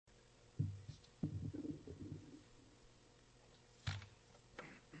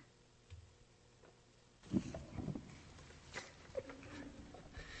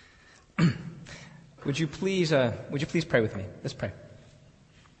would you please pray with me? Let's pray.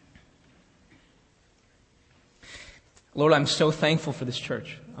 Lord, I'm so thankful for this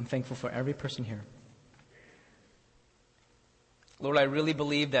church. I'm thankful for every person here. Lord, I really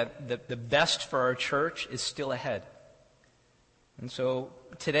believe that the best for our church is still ahead. And so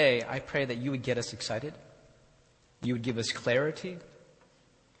today, I pray that you would get us excited. You would give us clarity.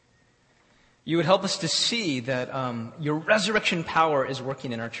 You would help us to see that your resurrection power is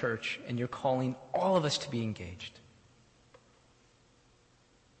working in our church, and you're calling all of us to be engaged.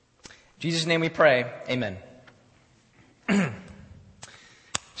 In Jesus' name we pray. Amen.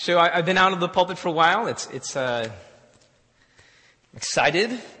 So I've been out of the pulpit for a while. It's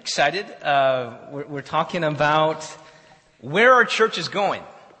excited. We're talking about where our church is going.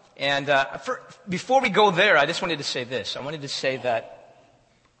 And before we go there, I just wanted to say this. I wanted to say that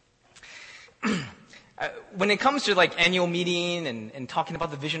when it comes to like annual meeting and talking about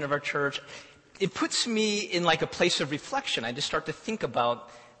the vision of our church, it puts me in like a place of reflection. I just start to think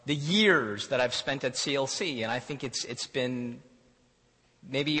about the years that I've spent at CLC, and I think it's been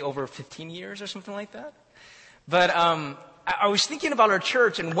maybe over 15 years or something like that. But I was thinking about our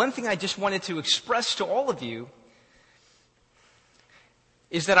church, and one thing I just wanted to express to all of you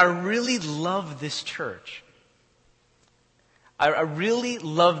is that I really love this church. I really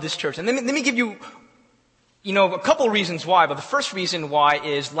love this church. And let me give you, a couple reasons why. But the first reason why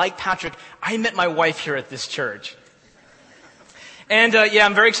is, like Patrick, I met my wife here at this church. And,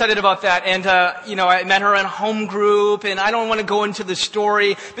 I'm very excited about that. And, I met her in a home group, and I don't want to go into the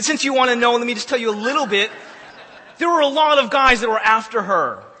story. But since you want to know, let me just tell you a little bit. There were a lot of guys that were after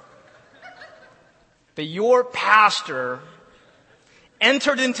her. But your pastor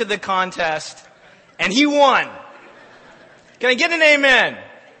entered into the contest, and he won. Can I get an amen?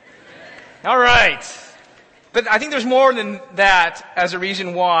 All right. But I think there's more than that as a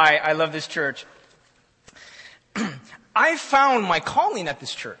reason why I love this church. I found my calling at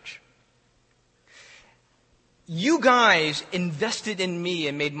this church. You guys invested in me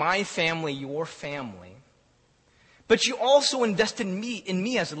and made my family your family. But you also invested in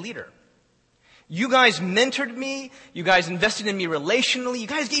me as a leader. You guys mentored me. You guys invested in me relationally. You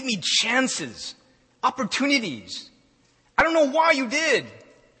guys gave me chances, opportunities. I don't know why you did,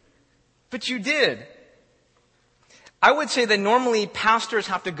 but you did. I would say that normally pastors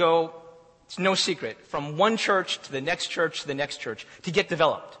have to go, it's no secret, from one church to the next church to the next church to get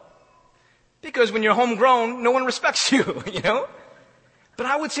developed. Because when you're homegrown, no one respects you, But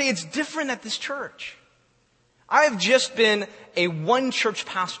I would say it's different at this church. I have just been a one-church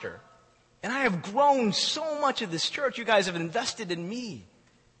pastor, and I have grown so much of this church. You guys have invested in me.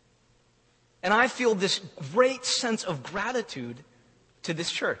 And I feel this great sense of gratitude to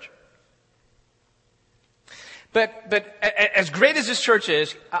this church. But as great as this church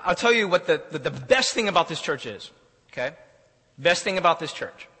is, I'll tell you what the best thing about this church is. Okay? Best thing about this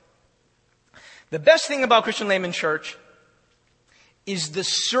church. The best thing about Christian Layman Church is the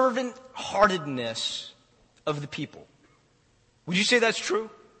servant-heartedness of the people. Would you say that's true?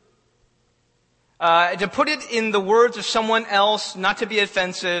 To put it in the words of someone else, not to be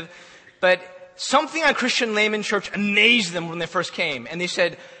offensive, but something at Christian Layman Church amazed them when they first came. And they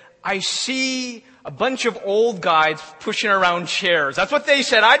said, I see a bunch of old guys pushing around chairs. That's what they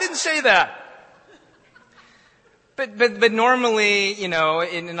said. I didn't say that. But normally, in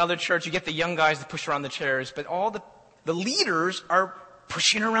another church, you get the young guys that push around the chairs, but all the leaders are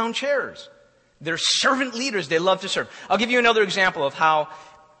pushing around chairs. They're servant leaders. They love to serve. I'll give you another example of how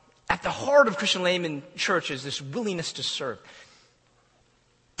at the heart of Christian Layman Church is this willingness to serve.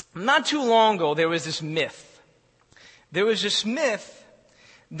 Not too long ago, there was this myth. There was this myth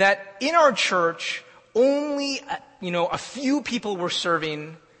that in our church, only, a few people were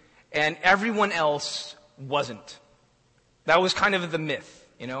serving and everyone else wasn't. That was kind of the myth,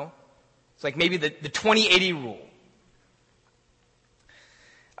 It's like maybe the 20-80 rule.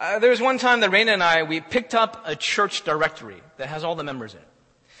 There was one time that Raina and we picked up a church directory that has all the members in it.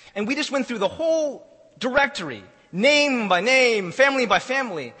 And we just went through the whole directory, name by name, family by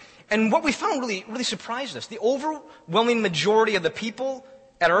family. And what we found really, really surprised us. The overwhelming majority of the people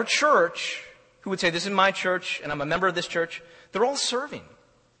at our church who would say, this is my church and I'm a member of this church, they're all serving.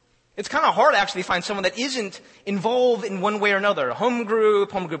 It's kind of hard actually to find someone that isn't involved in one way or another. A home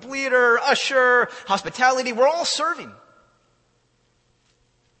group leader, usher, hospitality, we're all serving.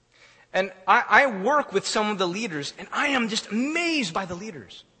 And I work with some of the leaders, and I am just amazed by the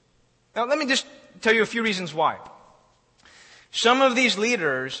leaders. Now, let me just tell you a few reasons why. Some of these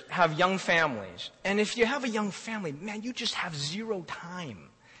leaders have young families. And if you have a young family, man, you just have zero time.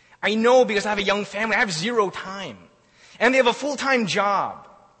 I know because I have a young family, I have zero time. And they have a full-time job.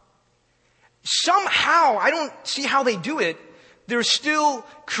 somehow, I don't see how they do it, they're still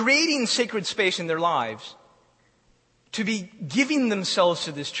creating sacred space in their lives to be giving themselves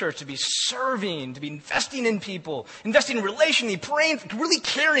to this church, to be serving, to be investing in people, investing relationally, praying, really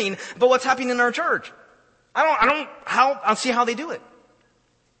caring about what's happening in our church. I don't see how they do it.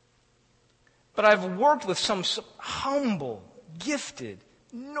 But I've worked with some humble, gifted,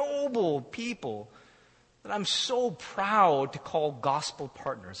 noble people that I'm so proud to call gospel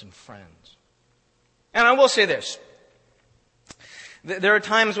partners and friends. And I will say this. There are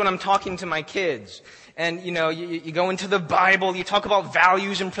times when I'm talking to my kids and, you go into the Bible, you talk about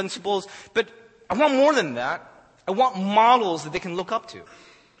values and principles, but I want more than that. I want models that they can look up to.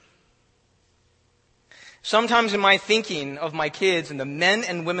 Sometimes in my thinking of my kids and the men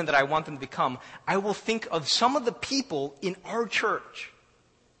and women that I want them to become, I will think of some of the people in our church.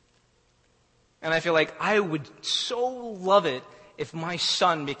 And I feel like I would so love it if my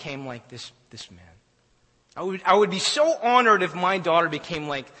son became like this man. I would be so honored if my daughter became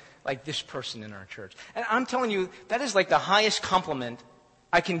like this person in our church. And I'm telling you, that is like the highest compliment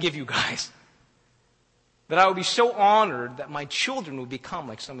I can give you guys. That I would be so honored that my children would become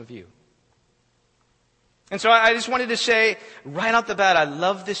like some of you. And so I just wanted to say right out the bat, I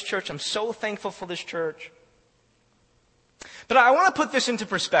love this church. I'm so thankful for this church. But I want to put this into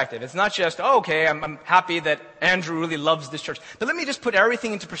perspective. It's not just, okay, I'm happy that Andrew really loves this church. But let me just put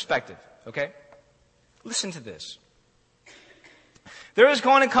everything into perspective, okay? Listen to this. There is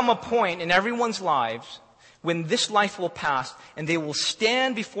going to come a point in everyone's lives when this life will pass and they will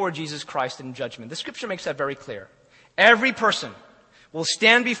stand before Jesus Christ in judgment. The scripture makes that very clear. Every person will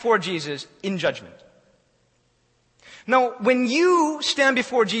stand before Jesus in judgment. Now, when you stand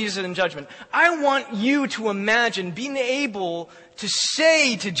before Jesus in judgment, I want you to imagine being able to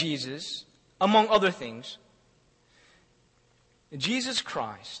say to Jesus, among other things, Jesus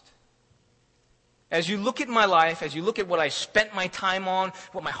Christ, as you look at my life, as you look at what I spent my time on,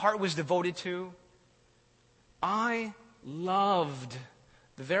 what my heart was devoted to, I loved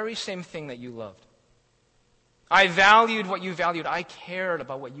the very same thing that you loved. I valued what you valued. I cared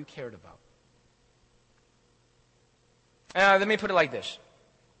about what you cared about. Let me put it like this.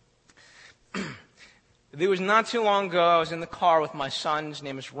 It was not too long ago, I was in the car with my son. His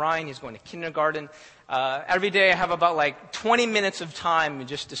name is Ryan. He's going to kindergarten. Every day I have about 20 minutes of time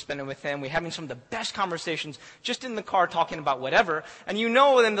just to spend it with him. We're having some of the best conversations just in the car talking about whatever. And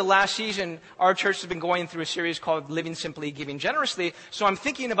in the last season, our church has been going through a series called Living Simply, Giving Generously. So I'm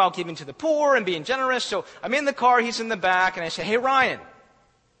thinking about giving to the poor and being generous. So I'm in the car, he's in the back, and I say, hey, Ryan,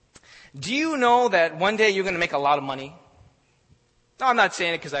 do you know that one day you're going to make a lot of money? No, I'm not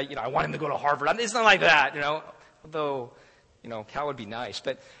saying it because I want him to go to Harvard. It's not like that, Although, Cal would be nice.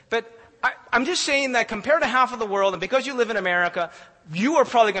 But I'm just saying that compared to half of the world, and because you live in America, you are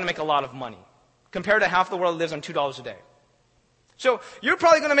probably going to make a lot of money. Compared to half the world lives on $2 a day. So you're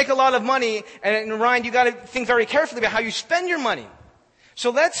probably going to make a lot of money, and Ryan, you got to think very carefully about how you spend your money. So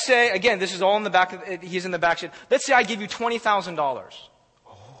let's say, again, this is all in the back. He's in the back seat. Let's say I give you $20,000.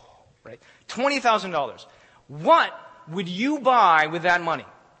 Oh, right, $20,000. What would you buy with that money?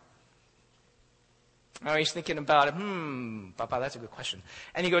 Now he's thinking about it. Papa, that's a good question.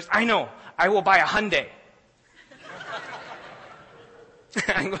 And he goes, I know, I will buy a Hyundai.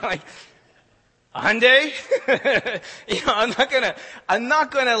 I'm like, a Hyundai? I'm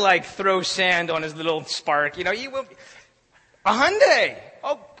not gonna throw sand on his little Spark. You will. A Hyundai.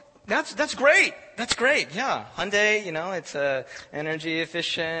 Oh, that's great. That's great. Yeah. Hyundai, it's energy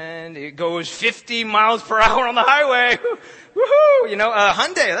efficient. It goes 50 miles per hour on the highway. Woohoo!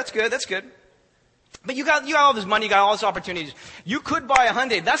 Hyundai, that's good. That's good. But you got all this money, you got all these opportunities. You could buy a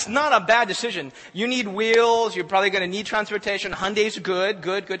Hyundai. That's not a bad decision. You need wheels, you're probably going to need transportation. Hyundai's good.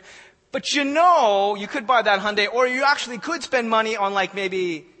 But you could buy that Hyundai, or you actually could spend money on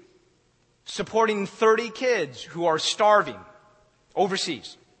maybe supporting 30 kids who are starving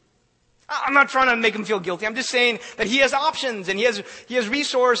overseas. I'm not trying to make him feel guilty. I'm just saying that he has options and he has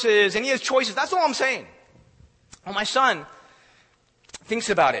resources and he has choices. That's all I'm saying. Well, my son thinks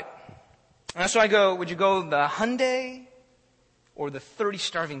about it. And so I go, would you go the Hyundai or the 30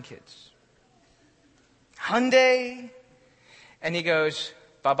 starving kids? Hyundai? And he goes,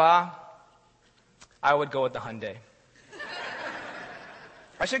 Baba, I would go with the Hyundai.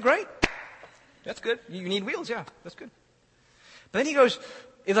 I said, great. That's good. You need wheels, yeah. That's good. But then he goes,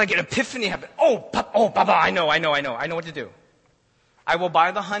 it's like an epiphany happened. Baba, I know what to do. I will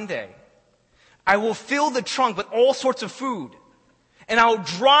buy the Hyundai. I will fill the trunk with all sorts of food. And I'll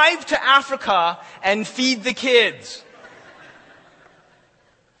drive to Africa and feed the kids.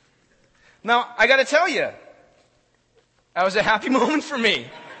 Now, I gotta tell you, that was a happy moment for me.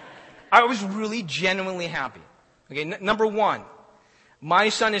 I was really genuinely happy. Okay, number one, my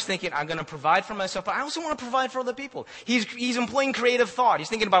son is thinking, I'm going to provide for myself, but I also want to provide for other people. He's employing creative thought. He's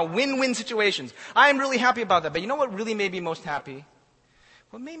thinking about win-win situations. I am really happy about that. But you know what really made me most happy?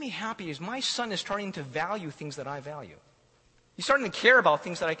 What made me happy is my son is starting to value things that I value. He's starting to care about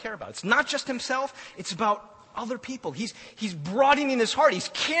things that I care about. It's not just himself. It's about other people. He's broadening his heart.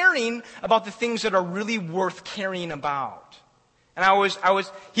 He's caring about the things that are really worth caring about. And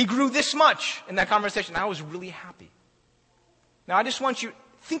he grew this much in that conversation. I was really happy. Now I just want you to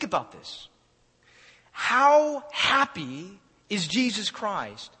think about this. How happy is Jesus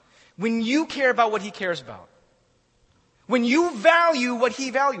Christ when you care about what he cares about? When you value what he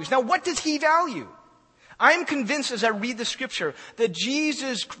values. Now what does he value? I'm convinced as I read the scripture that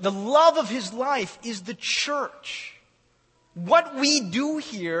Jesus, the love of his life is the church. What we do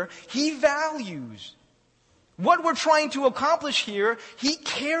here, he values. What we're trying to accomplish here, he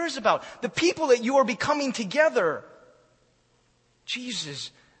cares about. The people that you are becoming together. Jesus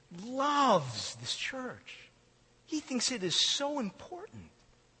loves this church. He thinks it is so important.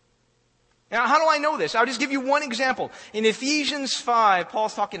 Now, how do I know this? I'll just give you one example. In Ephesians 5,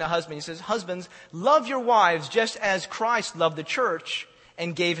 Paul's talking to husbands. He says, husbands, love your wives just as Christ loved the church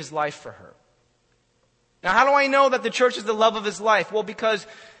and gave his life for her. Now, how do I know that the church is the love of his life? Well, because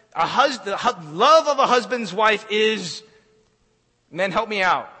the love of a husband's wife is, men, help me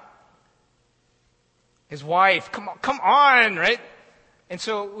out. His wife, come on, right? And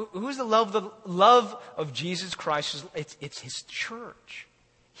so, who's the love? The love of Jesus Christ, it's his church.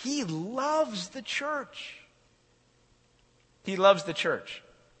 He loves the church. He loves the church.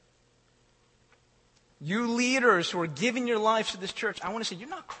 You leaders who are giving your lives to this church, I want to say, you're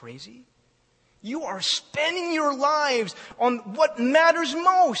not crazy. You are spending your lives on what matters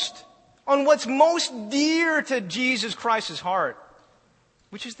most, on what's most dear to Jesus Christ's heart,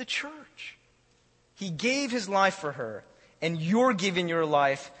 which is the church. He gave his life for her, and you're giving your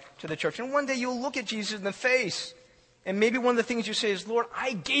life to the church. And one day you'll look at Jesus in the face, and maybe one of the things you say is, Lord,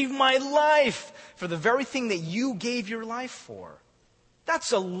 I gave my life for the very thing that you gave your life for.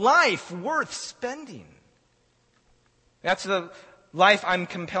 That's a life worth spending. That's the life I'm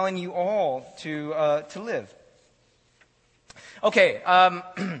compelling you all to live. Okay, a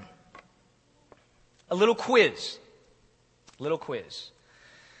little quiz. What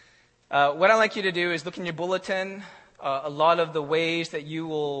I'd like you to do is look in your bulletin. A lot of the ways that you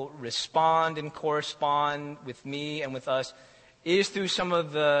will respond and correspond with me and with us is through some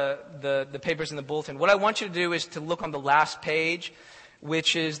of the papers in the bulletin. What I want you to do is to look on the last page,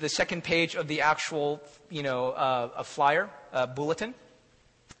 which is the second page of the actual, a flyer, bulletin.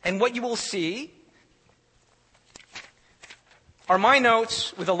 And what you will see are my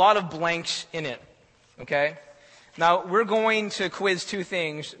notes with a lot of blanks in it. Okay? Now, we're going to quiz two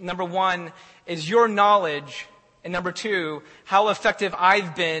things. Number one is your knowledge. And number two, how effective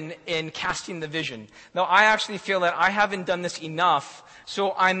I've been in casting the vision. Now, I actually feel that I haven't done this enough,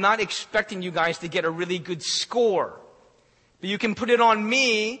 so I'm not expecting you guys to get a really good score. But you can put it on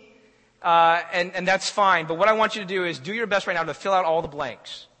me, and that's fine. But what I want you to do is do your best right now to fill out all the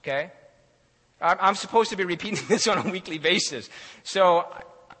blanks, okay? I'm supposed to be repeating this on a weekly basis. So,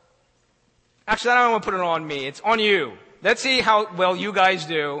 actually, I don't want to put it on me. It's on you. Let's see how well you guys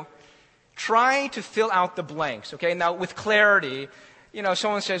do. Try to fill out the blanks, okay? Now, with clarity,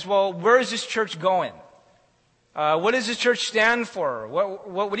 someone says, well, where is this church going? What does this church stand for?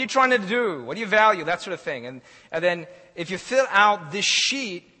 What are you trying to do? What do you value? That sort of thing. And then if you fill out this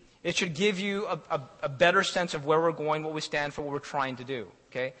sheet, it should give you a better sense of where we're going, what we stand for, what we're trying to do,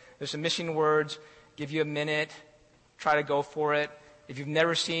 okay? There's some missing words. Give you a minute. Try to go for it. If you've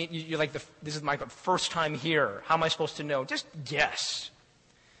never seen, you're like, this is my first time here. How am I supposed to know? Just guess.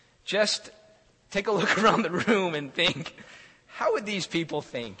 Just take a look around the room and think, how would these people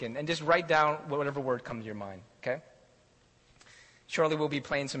think? And just write down whatever word comes to your mind, okay? Shortly we'll be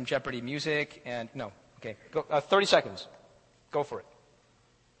playing some Jeopardy music go, 30 seconds. Go for it.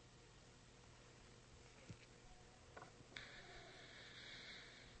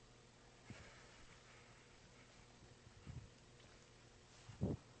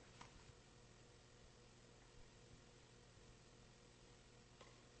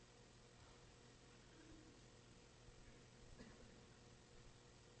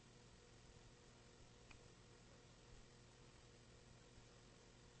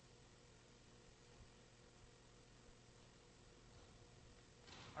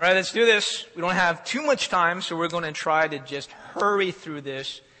 All right, let's do this. We don't have too much time, so we're going to try to just hurry through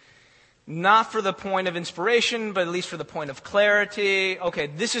this. Not for the point of inspiration, but at least for the point of clarity. Okay,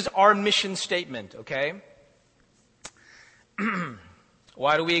 this is our mission statement, okay?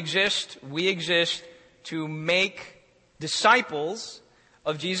 Why do we exist? We exist to make disciples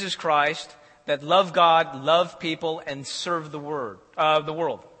of Jesus Christ that love God, love people, and serve the world.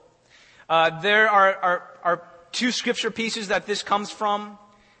 There are two scripture pieces that this comes from.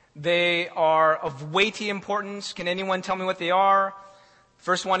 They are of weighty importance. Can anyone tell me what they are?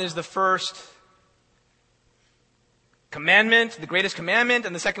 First one is the first commandment, the greatest commandment,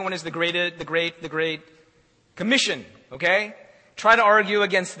 and the second one is the great commission. Okay? Try to argue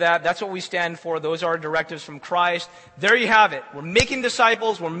against that. That's what we stand for. Those are directives from Christ. There you have it. We're making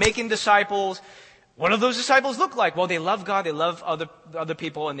disciples. What do those disciples look like? Well, they love God, they love other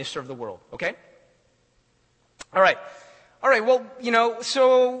people, and they serve the world. Okay? All right. Well,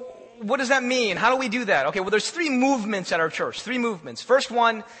 so what does that mean? How do we do that? Okay, well, there's three movements at our church. Three movements. First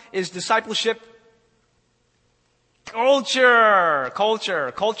one is discipleship culture.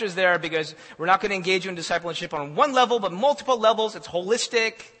 Culture is there because we're not going to engage you in discipleship on one level, but multiple levels. It's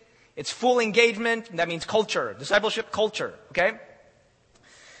holistic. It's full engagement. That means culture. Discipleship culture. Okay?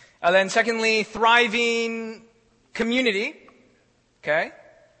 And then secondly, thriving community. Okay?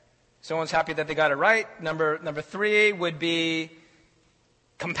 Someone's happy that they got it right. Number three would be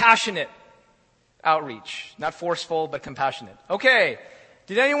compassionate outreach. Not forceful, but compassionate. Okay.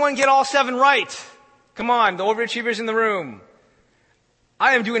 Did anyone get all 7 right? Come on, the overachievers in the room.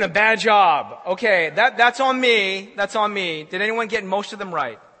 I am doing a bad job. Okay, that's on me. That's on me. Did anyone get most of them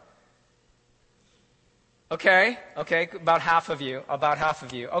right? Okay, about half of you.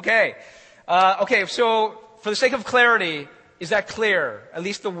 Okay. So for the sake of clarity, is that clear? At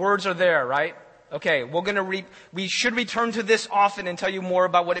least the words are there, right? Okay, we should return to this often and tell you more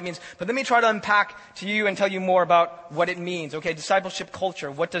about what it means. But let me try to unpack to you and tell you more about what it means. Okay, discipleship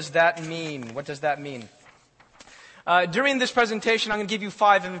culture. What does that mean? During this presentation, I'm going to give you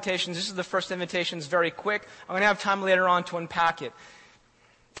 5 invitations. This is the first invitation. It's very quick. I'm going to have time later on to unpack it.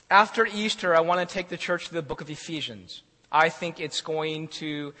 After Easter, I want to take the church to the book of Ephesians. I think it's going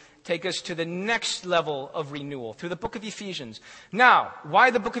to take us to the next level of renewal, through the book of Ephesians. Now, why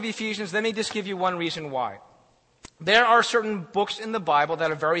the book of Ephesians? Let me just give you one reason why. There are certain books in the Bible that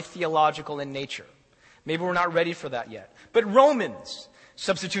are very theological in nature. Maybe we're not ready for that yet. But Romans,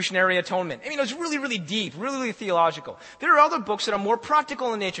 substitutionary atonement, it's really, really deep, really, really theological. There are other books that are more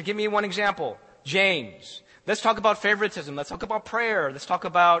practical in nature. Give me one example. James. Let's talk about favoritism. Let's talk about prayer. Let's talk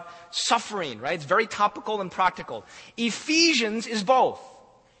about suffering, right? It's very topical and practical. Ephesians is both.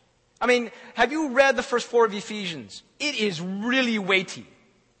 Have you read the first 4 of Ephesians? It is really weighty.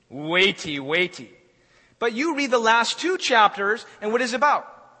 Weighty. But you read the last 2 chapters, and what is it about?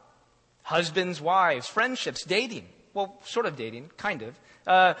 Husbands, wives, friendships, dating. Well, sort of dating, kind of.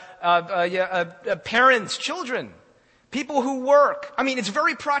 Parents, children, people who work. It's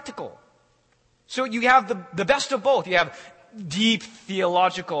very practical. So you have the best of both. You have deep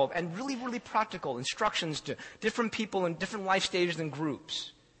theological and really, really practical instructions to different people in different life stages and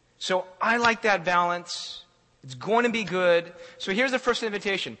groups. So I like that balance. It's going to be good. So here's the first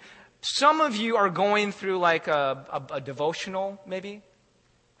invitation. Some of you are going through like a devotional, maybe.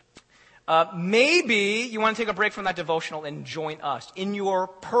 Maybe you want to take a break from that devotional and join us in your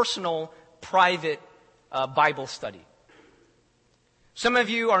personal, private Bible study. Some of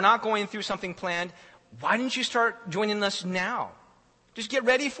you are not going through something planned. Why didn't you start joining us now? Just get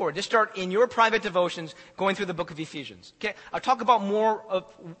ready for it. Just start in your private devotions going through the book of Ephesians. Okay? I'll talk about more of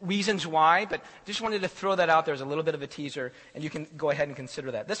reasons why, but just wanted to throw that out there as a little bit of a teaser, and you can go ahead and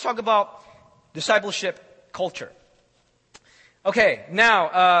consider that. Let's talk about discipleship culture. Okay,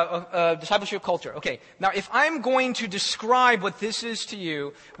 now, discipleship culture. Okay, now if I'm going to describe what this is to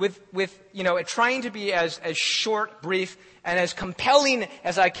you with trying to be as short, brief, and as compelling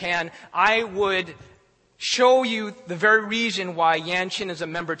as I can, I would show you the very reason why Yanchin is a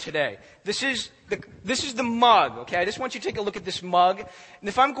member today. This is the mug, okay? I just want you to take a look at this mug. And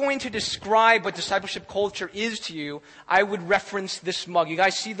if I'm going to describe what discipleship culture is to you, I would reference this mug. You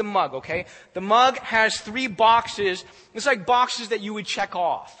guys see the mug, okay? The mug has 3 boxes. It's like boxes that you would check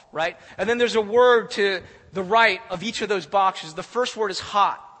off, right? And then there's a word to the right of each of those boxes. The first word is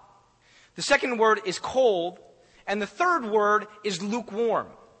hot. The second word is cold. And the third word is lukewarm.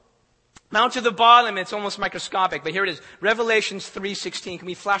 Now to the bottom, it's almost microscopic, but here it is. Revelations 3:16. Can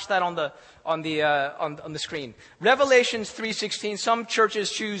we flash that on the screen? Revelations 3:16. Some churches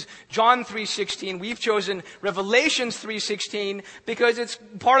choose John 3:16. We've chosen Revelations 3:16 because it's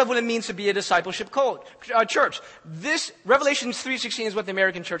part of what it means to be a discipleship church. This Revelations 3:16 is what the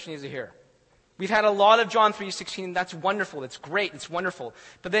American church needs to hear. We've had a lot of John 3:16. That's wonderful. It's great. It's wonderful.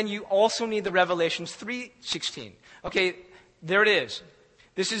 But then you also need the Revelations 3:16. Okay, there it is.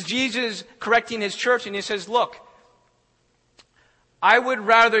 This is Jesus correcting his church, and he says, look, I would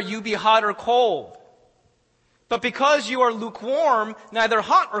rather you be hot or cold. But because you are lukewarm, neither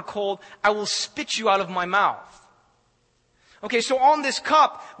hot or cold, I will spit you out of my mouth. Okay, so on this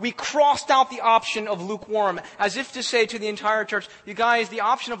cup, we crossed out the option of lukewarm, as if to say to the entire church, you guys, the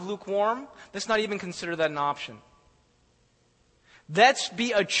option of lukewarm, let's not even consider that an option. Let's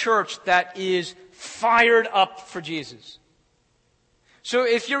be a church that is fired up for Jesus. So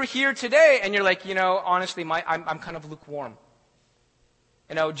if you're here today and you're like, honestly, I'm kind of lukewarm.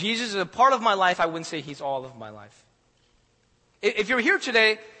 Jesus is a part of my life. I wouldn't say he's all of my life. If you're here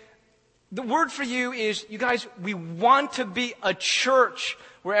today, the word for you is, you guys, we want to be a church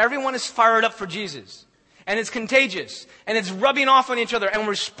where everyone is fired up for Jesus. And it's contagious. And it's rubbing off on each other. And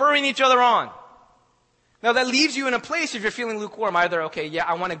we're spurring each other on. Now that leaves you in a place if you're feeling lukewarm. Either, okay, yeah,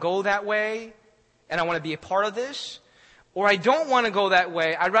 I want to go that way. And I want to be a part of this. Or I don't want to go that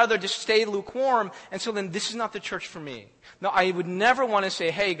way. I'd rather just stay lukewarm. And so then this is not the church for me. No, I would never want to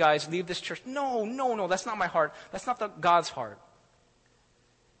say, hey guys, leave this church. No, that's not my heart. That's not God's heart.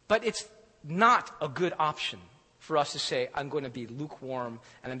 But it's not a good option for us to say, I'm going to be lukewarm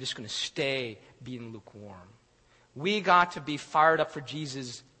and I'm just going to stay being lukewarm. We got to be fired up for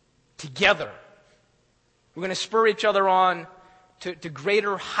Jesus together. We're going to spur each other on to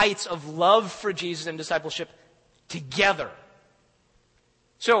greater heights of love for Jesus and discipleship together.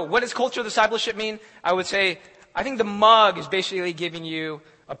 So what does culture of discipleship mean? I would say, I think the mug is basically giving you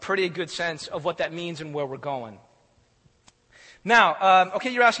a pretty good sense of what that means and where we're going. Now,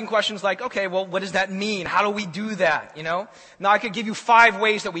 you're asking questions like, okay, well, what does that mean? How do we do that? Now I could give you 5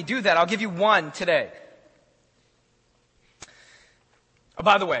 ways that we do that. I'll give you one today. Oh,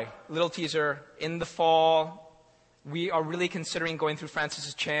 by the way, little teaser, in the fall, we are really considering going through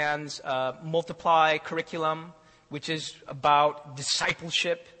Francis Chan's Multiply curriculum, which is about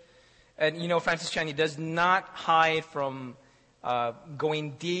discipleship. And Francis Chan, he does not hide from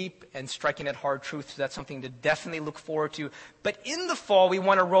going deep and striking at hard truths. That's something to definitely look forward to. But in the fall, we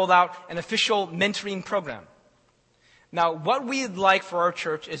want to roll out an official mentoring program. Now, what we'd like for our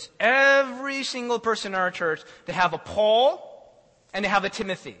church is every single person in our church to have a Paul and to have a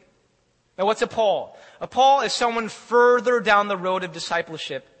Timothy. Now, what's a Paul? A Paul is someone further down the road of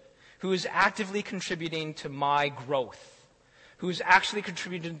discipleship who is actively contributing to my growth, who is actually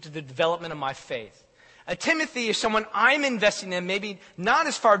contributing to the development of my faith. A Timothy is someone I'm investing in, maybe not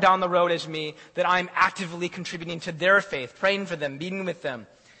as far down the road as me, that I'm actively contributing to their faith, praying for them, meeting with them,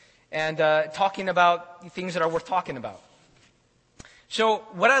 and talking about things that are worth talking about. So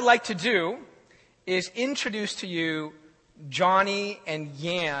what I'd like to do is introduce to you Johnny and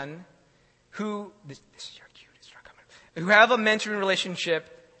Yan, who have a mentoring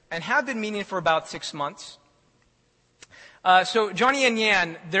relationship and have been meeting for about 6 months. So Johnny and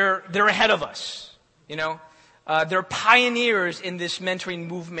Yan, they're ahead of us. They're pioneers in this mentoring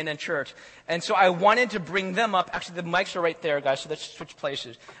movement and church. And so I wanted to bring them up. Actually, the mics are right there, guys, so let's switch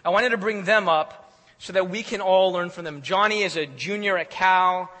places. I wanted to bring them up so that we can all learn from them. Johnny is a junior at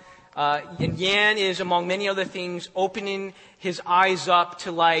Cal. And Yan is, among many other things, opening his eyes up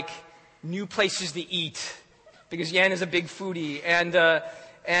to, new places to eat. Because Yan is a big foodie.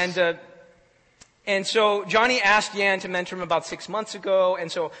 And so Johnny asked Yan to mentor him about 6 months ago.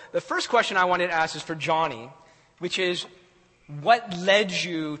 And so the first question I wanted to ask is for Johnny, which is, what led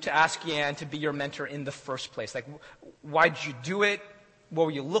you to ask Yan to be your mentor in the first place? Why did you do it? What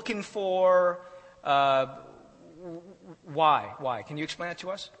were you looking for? Why? Can you explain that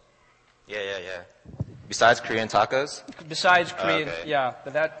to us? Yeah. Besides Korean tacos? Besides Korean, okay. Yeah.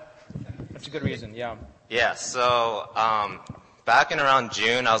 But that's a good reason, yeah. Yeah, so back in around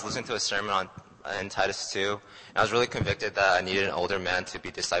June, I was listening to a sermon in Titus 2, and I was really convicted that I needed an older man to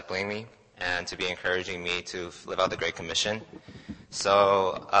be discipling me and to be encouraging me to live out the Great Commission.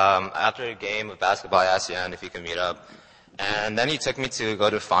 So after a game of basketball, I asked Yan if he could meet up. And then he took me to go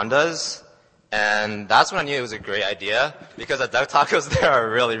to Fonda's, and that's when I knew it was a great idea, because the duck tacos there are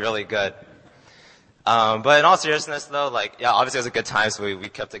really, really good. But in all seriousness, though, obviously it was a good time, so we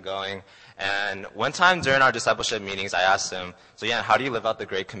kept it going. And one time during our discipleship meetings, I asked him, so Yan, how do you live out the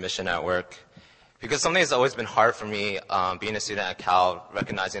Great Commission at work? Because something that's always been hard for me, being a student at Cal,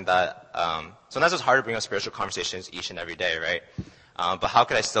 recognizing that sometimes it's hard to bring up spiritual conversations each and every day, right? But how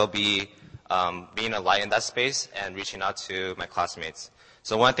could I still be being a light in that space and reaching out to my classmates?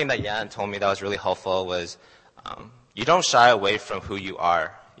 So one thing that Yan told me that was really helpful was, you don't shy away from who you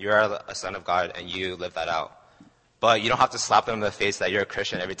are. You are a son of God, and you live that out. But you don't have to slap them in the face that you're a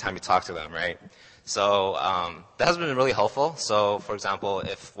Christian every time you talk to them, right? So that has been really helpful. So, for example,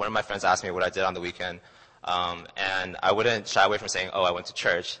 if one of my friends asked me what I did on the weekend, And I wouldn't shy away from saying, oh, I went to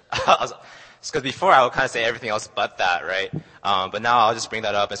church. Because before I would kind of say everything else but that, right? But now I'll just bring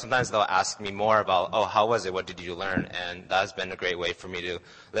that up, and sometimes they'll ask me more about, oh, how was it? What did you learn? And that has been a great way for me to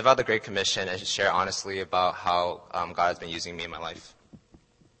live out the Great Commission and share honestly about how God has been using me in my life.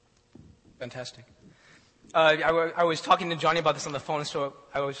 Fantastic. I was talking to Johnny about this on the phone, so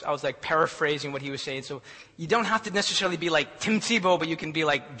I was like paraphrasing what he was saying. So you don't have to necessarily be like Tim Tebow, but you can be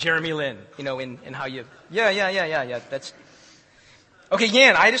like Jeremy Lin, in how you. Yeah. That's okay.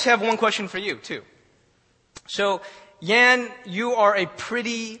 Yan, I just have one question for you too. So Yan, you are a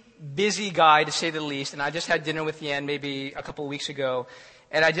pretty busy guy to say the least, and I just had dinner with Yan maybe a couple of weeks ago,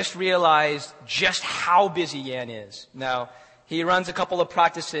 and I just realized just how busy Yan is now. He runs a couple of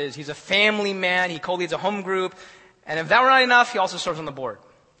practices. He's a family man. He co-leads a home group. And if that were not enough, he also serves on the board.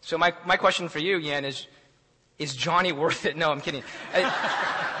 So my question for you, Yan, is Johnny worth it? No, I'm kidding.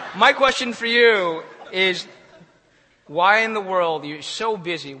 My question for you is, why in the world, you're so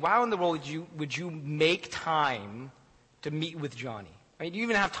busy, why in the world would you make time to meet with Johnny? I mean, do you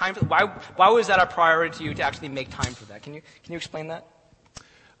even have time for that? Why was that a priority to you to actually make time for that? Can you explain that?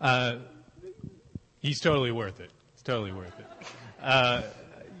 He's totally worth it. It's totally worth it. I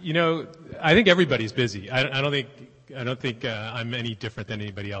think everybody's busy. I don't think I'm any different than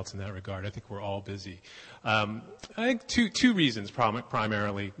anybody else in that regard. I think we're all busy. I think two reasons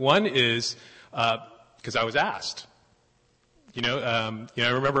primarily. One is because I was asked. I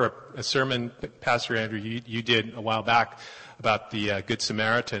remember a sermon, Pastor Andrew, you did a while back about the Good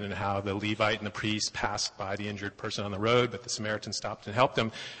Samaritan and how the Levite and the priest passed by the injured person on the road, but the Samaritan stopped and helped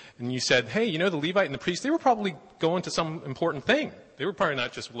him. And you said, hey, the Levite and the priest, they were probably going to some important thing. They were probably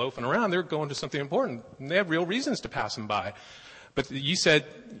not just loafing around. They were going to something important. And they had real reasons to pass him by. But you said,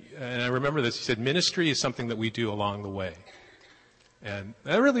 and I remember this, you said, ministry is something that we do along the way. And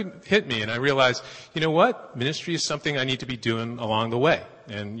that really hit me, and I realized, you know what? Ministry is something I need to be doing along the way.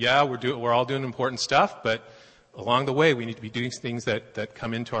 And yeah, we're all doing important stuff, but along the way we need to be doing things that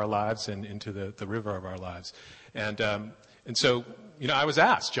come into our lives and into the river of our lives. And so, I was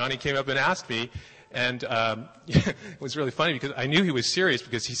asked. Johnny came up and asked me, and it was really funny because I knew he was serious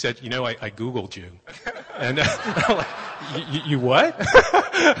because he said, I Googled you. And I'm like, you what?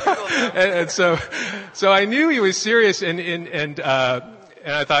 and so I knew he was serious, and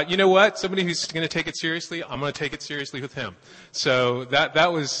I thought, you know what? Somebody who's going to take it seriously, I'm going to take it seriously with him. So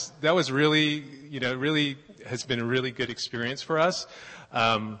that was really, really has been a really good experience for us.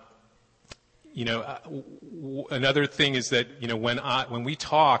 Another thing is that, when we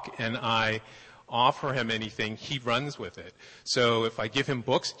talk and I offer him anything, he runs with it. So if I give him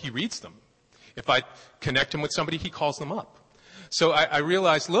books, he reads them. If I connect him with somebody, he calls them up. So I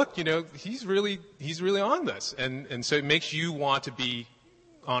realized, look, he's really on this. And so it makes you want to be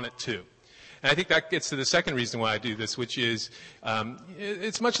on it too. And I think that gets to the second reason why I do this, which is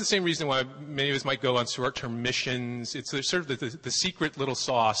it's much the same reason why many of us might go on short-term missions. It's sort of the secret little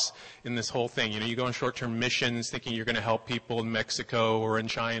sauce in this whole thing. You go on short-term missions thinking you're going to help people in Mexico or in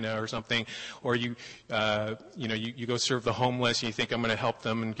China or something, or you go serve the homeless and you think I'm going to help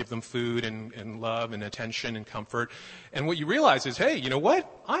them and give them food and love and attention and comfort. And what you realize is, hey, you know what?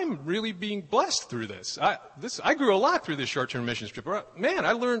 I'm really being blessed through this. I grew a lot through this short-term missions trip. Man,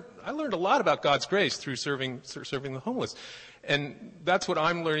 I learned a lot about God's grace through serving the homeless. And that's what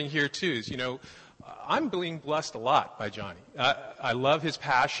I'm learning here too, is, I'm being blessed a lot by Johnny. I love his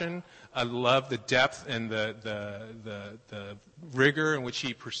passion. I love the depth and the rigor in which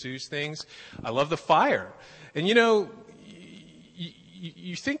he pursues things. I love the fire. And you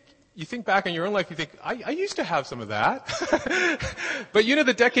think back in your own life, you think, I used to have some of that. But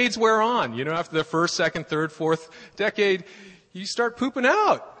the decades wear on. After the first, second, third, fourth decade, you start pooping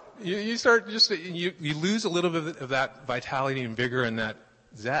out. You start you lose a little bit of that vitality and vigor and that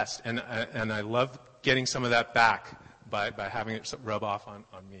zest. And I love getting some of that back by having it rub off on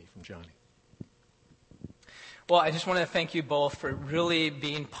me from Johnny. Well, I just want to thank you both for really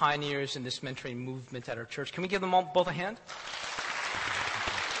being pioneers in this mentoring movement at our church. Can we give them both a hand?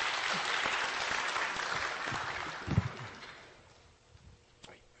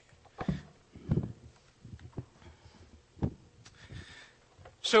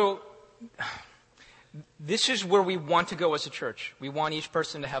 So this is where we want to go as a church. We want each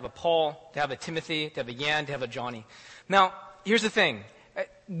person to have a Paul, to have a Timothy, to have a Yan, to have a Johnny. Now, here's the thing.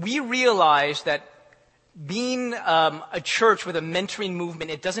 We realize that being a church with a mentoring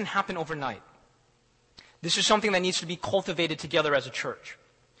movement, it doesn't happen overnight. This is something that needs to be cultivated together as a church.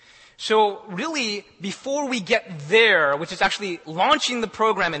 So really, before we get there, which is actually launching the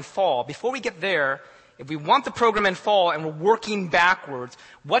program in fall, before we get there, if we want the program in fall and we're working backwards,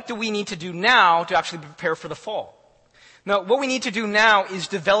 what do we need to do now to actually prepare for the fall? Now, what we need to do now is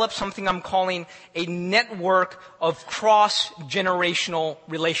develop something I'm calling a network of cross-generational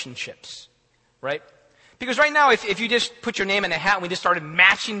relationships, right? Because right now, if you just put your name in a hat and we just started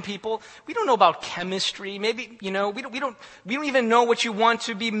matching people, we don't know about chemistry. Maybe, we don't even know what you want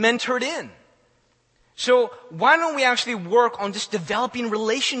to be mentored in. So why don't we actually work on just developing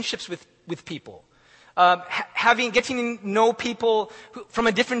relationships with people? Getting to know people from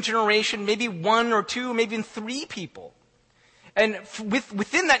a different generation, maybe one or two, maybe even three people. And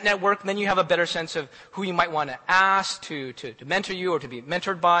within that network, then you have a better sense of who you might want to ask to mentor you or to be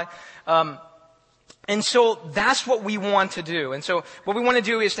mentored by. And so that's what we want to do. And so what we want to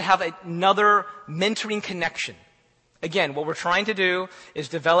do is to have another mentoring connection. Again, what we're trying to do is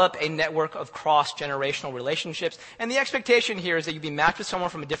develop a network of cross-generational relationships. And the expectation here is that you'll be matched with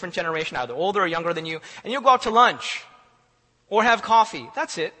someone from a different generation, either older or younger than you, and you'll go out to lunch or have coffee.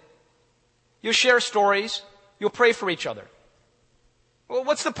 That's it. You'll share stories. You'll pray for each other. Well,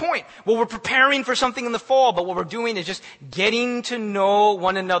 what's the point? Well, we're preparing for something in the fall, but what we're doing is just getting to know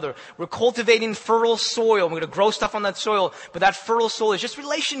one another. We're cultivating fertile soil. We're going to grow stuff on that soil, but that fertile soil is just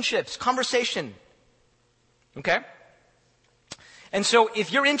relationships, conversation. Okay? And so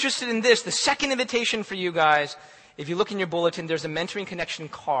if you're interested in this, the second invitation for you guys, if you look in your bulletin, there's a mentoring connection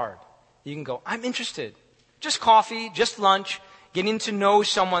card. You can go, I'm interested. Just coffee, just lunch, getting to know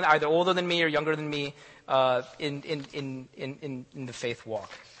someone either older than me or younger than me, in the faith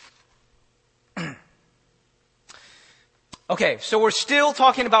walk. Okay, so we're still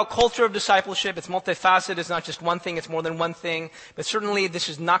talking about culture of discipleship. It's multifaceted. It's not just one thing. It's more than one thing. But certainly this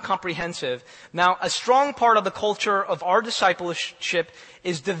is not comprehensive. Now, a strong part of the culture of our discipleship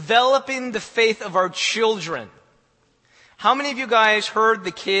is developing the faith of our children. How many of you guys heard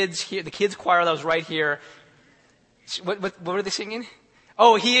the kids here, the kids choir that was right here? What were they singing?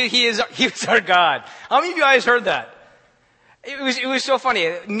 Oh, he is our God. How many of you guys heard that? It was so funny.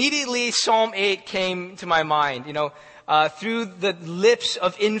 Immediately Psalm 8 came to my mind. Through the lips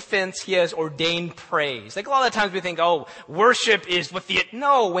of infants, he has ordained praise. Like a lot of times we think, worship is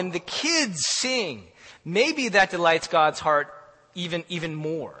when the kids sing, maybe that delights God's heart even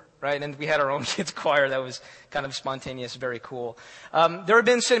more. Right? And we had our own kids choir that was kind of spontaneous, very cool. There have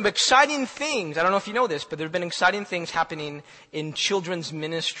been some exciting things. I don't know if you know this, but there have been exciting things happening in children's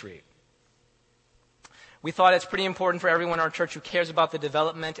ministry. We thought it's pretty important for everyone in our church who cares about the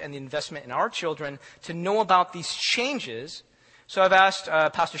development and the investment in our children to know about these changes. So I've asked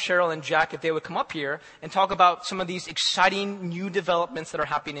Pastor Cheryl and Jack if they would come up here and talk about some of these exciting new developments that are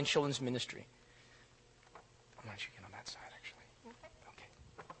happening in children's ministry. Why don't you get on that side, actually? Okay.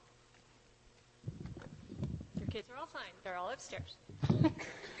 Your kids are all fine. They're all upstairs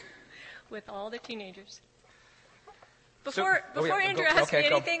with all the teenagers. Before Andrew asks me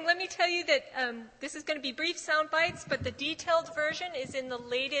anything, let me tell you that this is going to be brief sound bites, but the detailed version is in the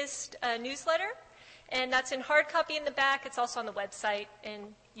latest newsletter, and that's in hard copy in the back. It's also on the website,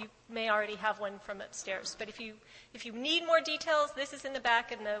 and you may already have one from upstairs. But if you need more details, this is in the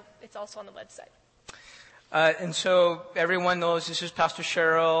back, and it's also on the website. And so everyone knows this is Pastor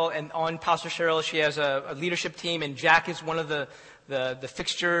Cheryl, and on Pastor Cheryl, she has a leadership team, and Jack is one of the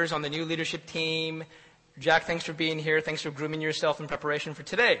fixtures on the new leadership team. Jack, thanks for being here. Thanks for grooming yourself in preparation for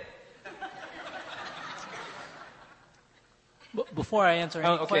today. Before I answer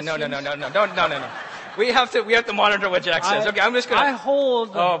any questions... No. We have to monitor what Jack says. Okay, I'm just going to... I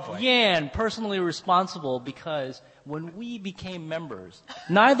hold Yan personally responsible because when we became members,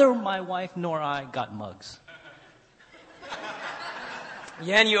 neither my wife nor I got mugs.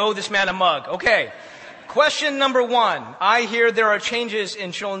 Yan, you owe this man a mug. Okay. Question number 1. I hear there are changes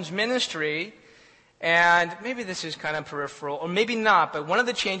in children's ministry. And maybe this is kind of peripheral, or maybe not, but one of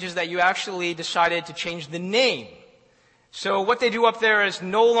the changes that you actually decided to change the name. So what they do up there is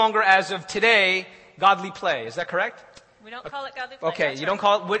no longer, as of today, Godly Play. Is that correct? We don't call it Godly Play. Okay, you don't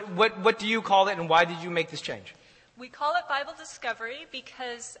call it. What do you call it, and why did you make this change? We call it Bible Discovery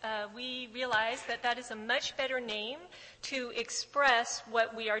because we realize that is a much better name to express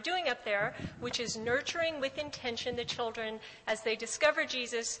what we are doing up there, which is nurturing with intention the children as they discover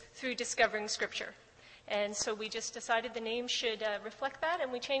Jesus through discovering Scripture. And so we just decided the name should reflect that,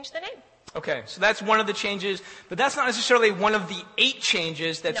 and we changed the name. Okay, so that's one of the changes, but that's not necessarily one of the 8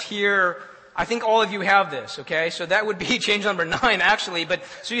 changes that's here. I think all of you have this, okay? So that would be change number 9, actually. But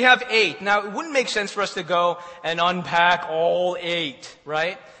so you have 8. Now, it wouldn't make sense for us to go and unpack all 8,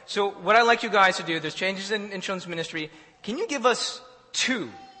 right? So what I'd like you guys to do, there's changes in children's ministry. Can you give us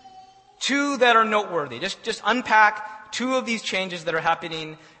 2 that are noteworthy? Just unpack 2 of these changes that are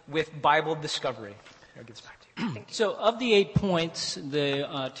happening with Bible Discovery. I'll give this back to you. So of the 8 points,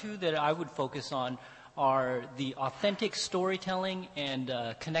 the 2 that I would focus on are the authentic storytelling and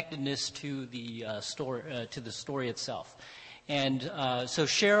connectedness to the story itself. And so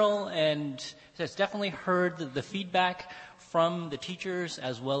Cheryl has definitely heard the feedback from the teachers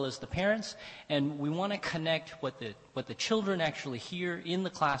as well as the parents, and we want to connect what the children actually hear in the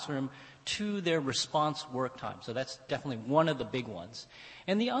classroom to their response work time. So that's definitely one of the big ones.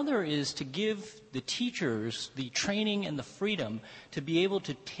 And the other is to give the teachers the training and the freedom to be able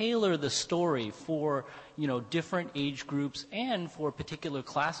to tailor the story for, different age groups and for particular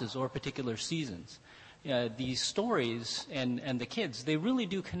classes or particular seasons. These stories and the kids, they really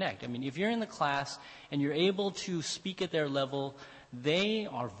do connect. I mean, if you're in the class and you're able to speak at their level, they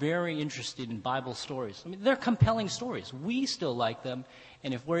are very interested in Bible stories. I mean, they're compelling stories. We still like them,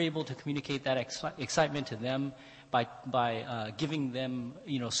 and if we're able to communicate that excitement to them by giving them,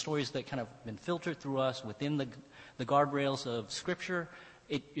 stories that kind of been filtered through us within the guardrails of Scripture,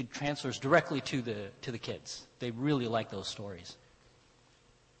 it transfers directly to the kids. They really like those stories.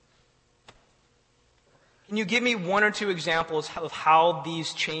 Can you give me 1 or 2 examples of how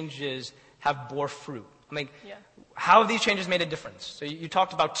these changes have bore fruit? I mean, how have these changes made a difference? So you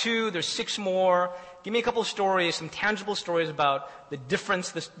talked about 2, there's 6 more. Give me a couple of stories, some tangible stories about the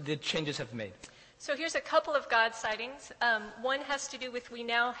difference the changes have made. So here's a couple of God sightings. One has to do with we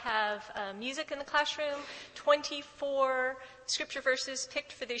now have music in the classroom, 24 scripture verses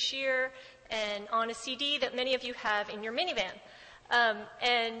picked for this year, and on a CD that many of you have in your minivan.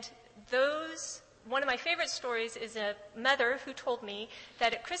 One of my favorite stories is a mother who told me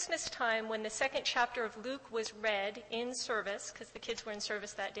that at Christmas time, when the 2nd chapter of Luke was read in service, because the kids were in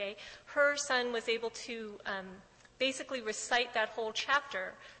service that day, her son was able to basically recite that whole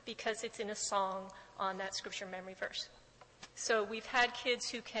chapter because it's in a song on that scripture memory verse. So we've had kids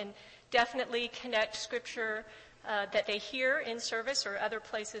who can definitely connect scripture that they hear in service or other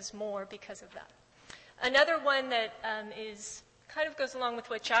places more because of that. Another one that kind of goes along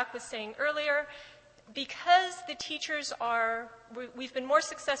with what Jack was saying earlier. Because the teachers we've been more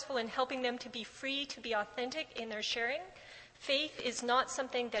successful in helping them to be free, to be authentic in their sharing. Faith is not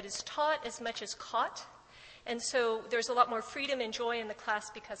something that is taught as much as caught. And so there's a lot more freedom and joy in the class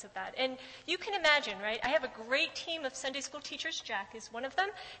because of that. And you can imagine, right? I have a great team of Sunday school teachers. Jack is one of them,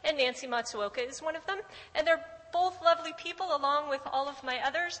 and Nancy Matsuoka is one of them. And they're both lovely people along with all of my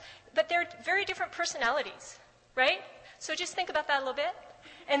others, but they're very different personalities, right? So just think about that a little bit.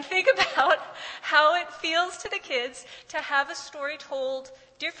 And think about how it feels to the kids to have a story told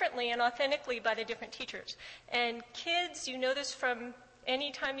differently and authentically by the different teachers. And kids, you know this from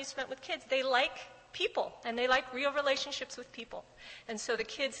any time you spent with kids, they like people, and they like real relationships with people. And so the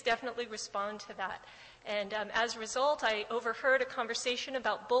kids definitely respond to that. And as a result, I overheard a conversation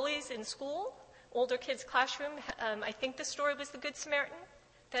about bullies in school, older kids' classroom. I think the story was the Good Samaritan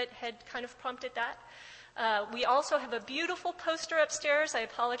that had kind of prompted that. We also have a beautiful poster upstairs. I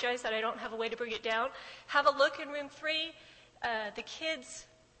apologize that I don't have a way to bring it down. Have a look in room 3. The kids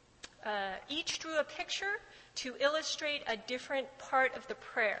each drew a picture to illustrate a different part of the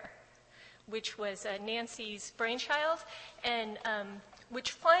prayer, which was Nancy's brainchild, and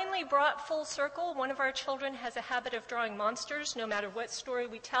which finally brought full circle. One of our children has a habit of drawing monsters no matter what story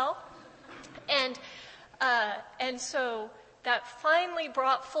we tell. And so that finally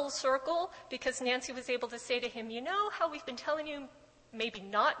brought full circle because Nancy was able to say to him, you know how we've been telling you maybe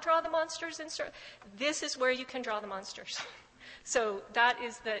not draw the monsters? This is where you can draw the monsters. So that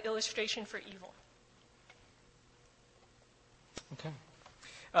is the illustration for evil. Okay.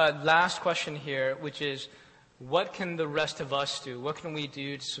 Last question here, which is, what can the rest of us do? What can we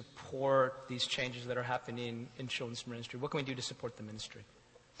do to support these changes that are happening in children's ministry? What can we do to support the ministry?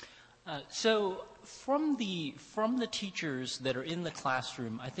 So from the teachers that are in the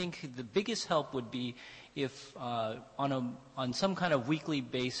classroom, I think the biggest help would be if on some kind of weekly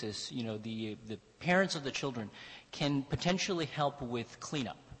basis, the parents of the children can potentially help with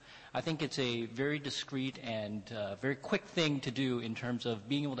cleanup. I think it's a very discreet and very quick thing to do in terms of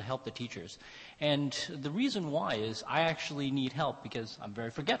being able to help the teachers. And the reason why is I actually need help because I'm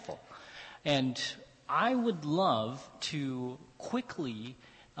very forgetful. And I would love to quickly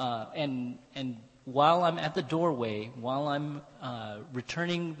and while I'm at the doorway, while I'm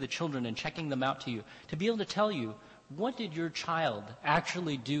returning the children and checking them out to you, to be able to tell you, what did your child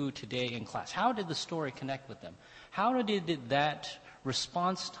actually do today in class? How did the story connect with them? How did that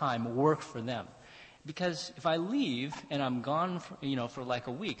response time work for them? Because if I leave and I'm gone for like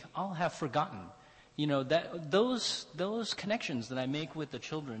a week, I'll have forgotten. That those connections that I make with the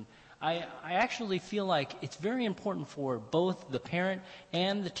children, I actually feel like it's very important for both the parent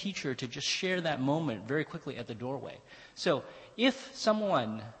and the teacher to just share that moment very quickly at the doorway. So if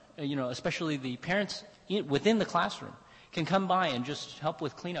someone, especially the parents within the classroom, can come by and just help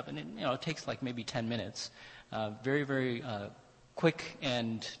with cleanup, and it takes like maybe 10 minutes, very, very quick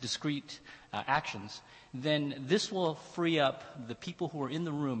and discreet actions, then this will free up the people who are in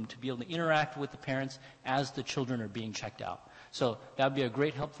the room to be able to interact with the parents as the children are being checked out. So that would be a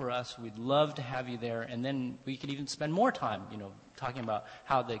great help for us. We'd love to have you there, and then we could even spend more time, talking about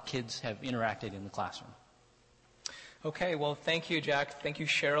how the kids have interacted in the classroom. Okay, well, thank you, Jack. Thank you,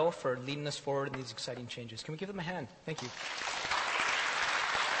 Cheryl, for leading us forward in these exciting changes. Can we give them a hand? Thank you.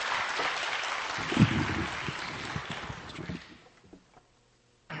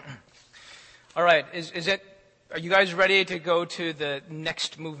 All right, are you guys ready to go to the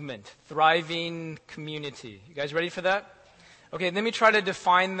next movement, thriving community? You guys ready for that? Okay, let me try to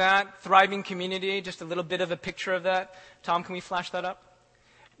define that. Thriving community, just a little bit of a picture of that. Tom, can we flash that up?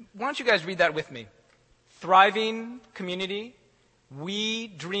 Why don't you guys read that with me? Thriving community. We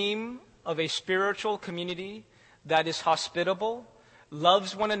dream of a spiritual community that is hospitable,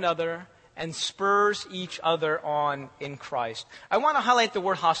 loves one another, and spurs each other on in Christ. I want to highlight the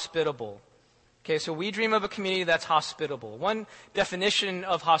word hospitable. Okay, so we dream of a community that's hospitable. One definition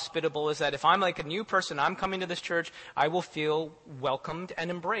of hospitable is that if I'm like a new person, I'm coming to this church, I will feel welcomed and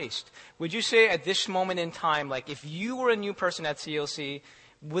embraced. Would you say at this moment in time, like if you were a new person at CLC,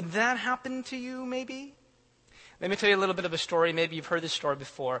 would that happen to you maybe? Let me tell you a little bit of a story. Maybe you've heard this story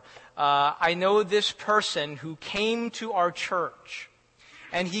before. I know this person who came to our church,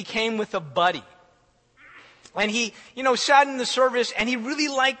 and he came with a buddy. And he, sat in the service, and he really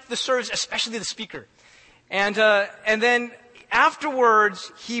liked the service, especially the speaker. And then afterwards,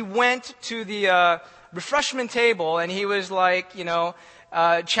 he went to the refreshment table, and he was like,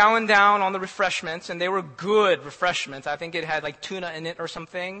 chowing down on the refreshments, and they were good refreshments. I think it had like tuna in it or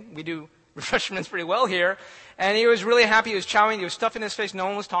something. We do refreshments pretty well here. And he was really happy. He was chowing. He was stuffing his face. No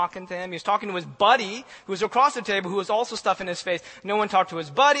one was talking to him. He was talking to his buddy, who was across the table, who was also stuffing his face. No one talked to his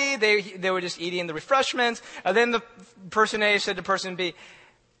buddy. They were just eating the refreshments. And then the person A said to person B,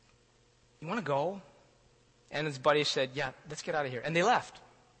 "You want to go?" And his buddy said, "Yeah, let's get out of here." And they left.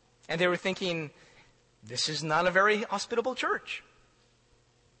 And they were thinking, this is not a very hospitable church.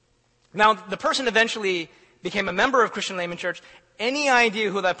 Now, the person eventually became a member of Christian Layman Church. Any idea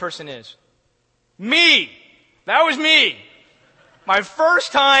who that person is? Me! That was me. My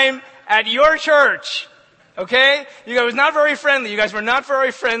first time at your church. Okay? You guys were not very friendly. You guys were not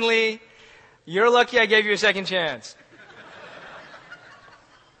very friendly. You're lucky I gave you a second chance.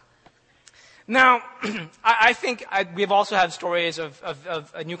 Now, I think we've also had stories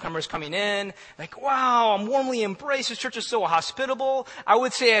of newcomers coming in, like, wow, I'm warmly embraced. This church is so hospitable. I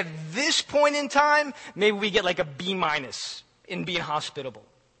would say at this point in time, maybe we get like a B- in being hospitable.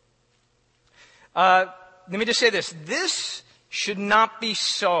 Let me just say this. This should not be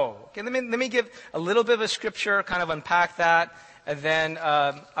so. Okay, let me give a little bit of a scripture, kind of unpack that, and then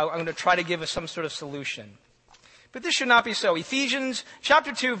I'm going to try to give us some sort of solution. But this should not be so. Ephesians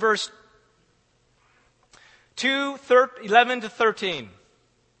chapter 2, verse 11 to 13.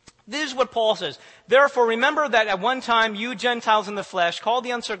 This is what Paul says. Therefore, remember that at one time you Gentiles in the flesh, called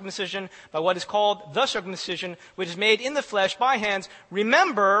the uncircumcision by what is called the circumcision, which is made in the flesh by hands,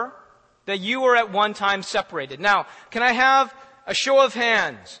 remember that you were at one time separated. Now, can I have a show of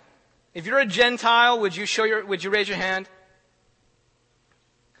hands? If you're a Gentile, would you raise your hand?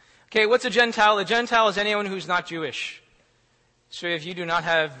 Okay, what's a Gentile? A Gentile is anyone who's not Jewish. So if you do not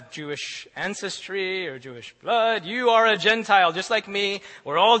have Jewish ancestry or Jewish blood, you are a Gentile, just like me.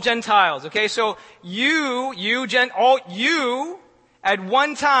 We're all Gentiles. Okay, so you at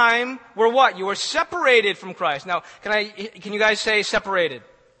one time were what? You were separated from Christ. Now, can you guys say separated?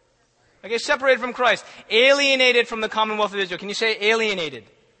 Okay, separated from Christ. Alienated from the commonwealth of Israel. Can you say alienated?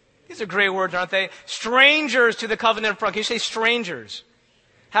 These are great words, aren't they? Strangers to the covenant of promise. Can you say strangers?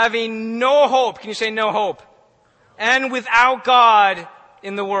 Having no hope. Can you say no hope? And without God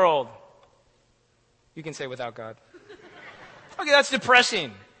in the world. You can say without God. Okay, that's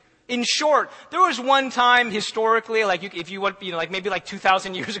depressing. In short, there was one time historically, like if you want, like maybe like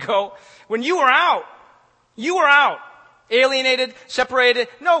 2,000 years ago, when you were out. You were out. Alienated, separated,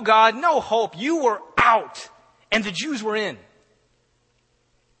 no God, no hope. You were out. And the Jews were in.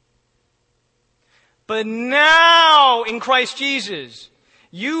 But now, in Christ Jesus,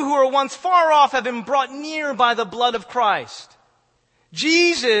 you who were once far off have been brought near by the blood of Christ.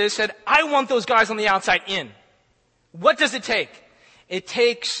 Jesus said, I want those guys on the outside in. What does it take? It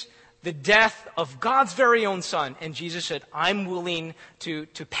takes the death of God's very own Son. And Jesus said, I'm willing to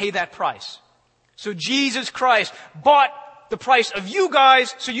pay that price. So Jesus Christ bought the price of you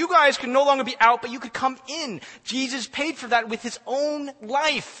guys, so you guys could no longer be out, but you could come in. Jesus paid for that with his own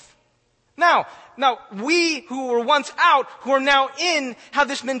life. Now, we who were once out, who are now in, have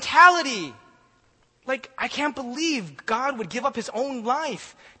this mentality. Like, I can't believe God would give up his own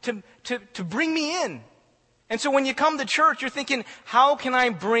life to bring me in. And so when you come to church, you're thinking, how can I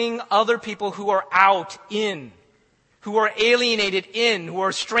bring other people who are out in? Who are alienated in? Who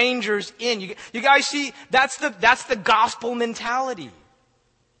are strangers in? You guys see, that's the gospel mentality.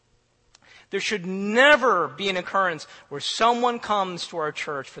 There should never be an occurrence where someone comes to our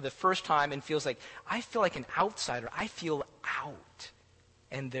church for the first time and feels like, I feel like an outsider. I feel out.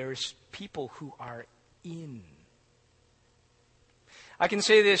 And there's people who are in. I can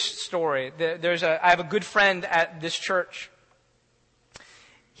say this story. I have a good friend at this church.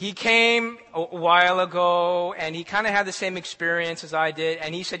 He came a while ago, and he kind of had the same experience as I did.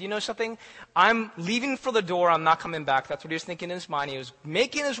 And he said, you know something? I'm leaving for the door. I'm not coming back. That's what he was thinking in his mind. He was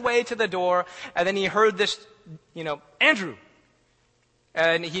making his way to the door, and then he heard this, Andrew.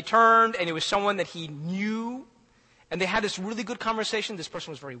 And he turned, and it was someone that he knew. And they had this really good conversation. This person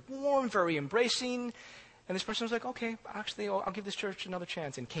was very warm, very embracing. And this person was like, okay, actually, I'll give this church another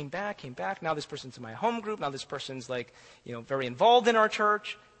chance. And came back. Now this person's in my home group. Now this person's very involved in our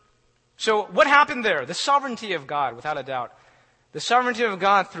church. So what happened there? The sovereignty of God, without a doubt. The sovereignty of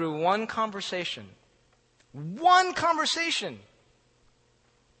God through one conversation. One conversation.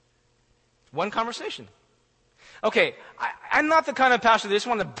 Okay, I'm not the kind of pastor that just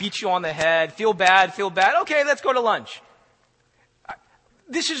want to beat you on the head, feel bad. Okay, let's go to lunch.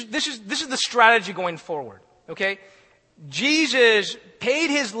 This is the strategy going forward, okay? Jesus paid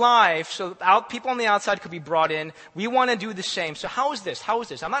his life so people on the outside could be brought in. We want to do the same. So how is this?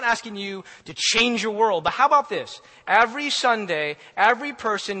 I'm not asking you to change your world, but how about this? Every Sunday, every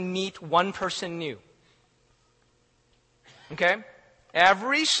person meet one person new. Okay?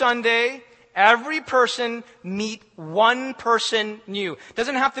 Every Sunday, every person meet one person new.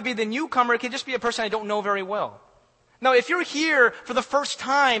 Doesn't have to be the newcomer. It can just be a person I don't know very well. Now, if you're here for the first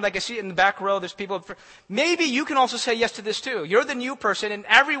time, like I see in the back row, there's people, maybe you can also say yes to this too. You're the new person and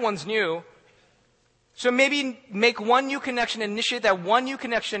everyone's new. So maybe make one new connection, initiate that one new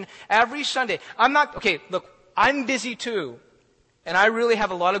connection every Sunday. I'm busy too. And I really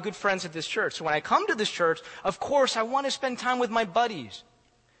have a lot of good friends at this church. So when I come to this church, of course, I want to spend time with my buddies.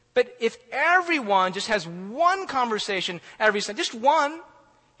 But if everyone just has one conversation every Sunday, just one,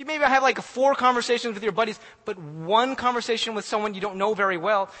 you maybe have 4 conversations with your buddies, but one conversation with someone you don't know very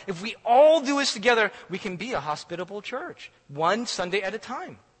well. If we all do this together, we can be a hospitable church. One Sunday at a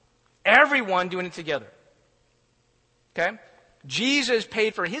time. Everyone doing it together. Okay? Jesus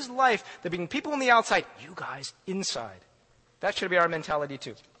paid for his life to bring people on the outside, you guys inside. That should be our mentality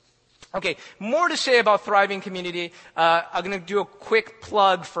too. Okay, more to say about Thriving Community. I'm going to do a quick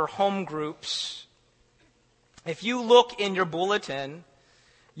plug for home groups. If you look in your bulletin,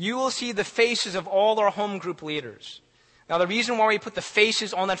 you will see the faces of all our home group leaders. Now, the reason why we put the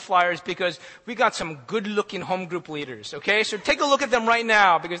faces on that flyer is because we got some good-looking home group leaders, okay? So take a look at them right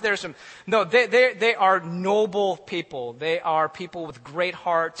now because they are noble people. They are people with great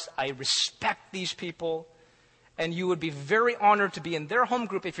hearts. I respect these people. And you would be very honored to be in their home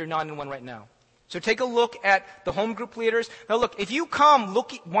group if you're not in one right now. So take a look at the home group leaders. Now look, if you come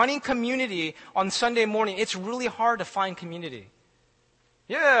wanting community on Sunday morning, it's really hard to find community.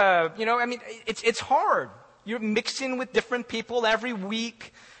 Yeah, it's hard. You're mixing with different people every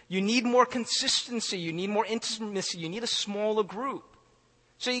week. You need more consistency. You need more intimacy. You need a smaller group.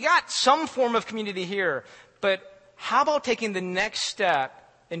 So you got some form of community here. But how about taking the next step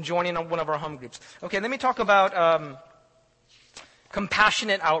and joining one of our home groups? Okay, let me talk about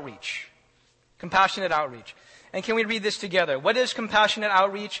compassionate outreach. Compassionate outreach. And can we read this together? What is compassionate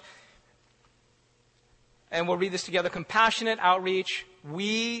outreach? And we'll read this together. Compassionate outreach.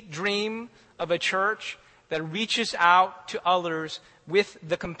 We dream of a church that reaches out to others with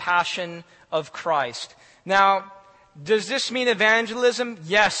the compassion of Christ. Now, does this mean evangelism?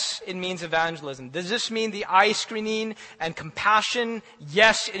 Yes, it means evangelism. Does this mean the eye screening and compassion?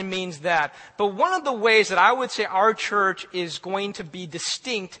 Yes, it means that. But one of the ways that I would say our church is going to be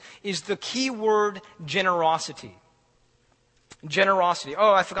distinct is the key word generosity. Generosity.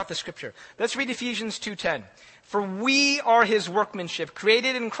 Oh, I forgot the scripture. Let's read Ephesians 2:10. For we are his workmanship,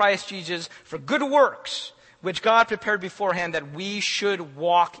 created in Christ Jesus for good works, which God prepared beforehand that we should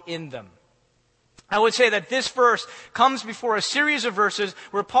walk in them. I would say that this verse comes before a series of verses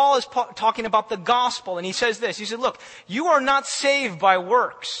where Paul is talking about the gospel. And he says this. He said, look, you are not saved by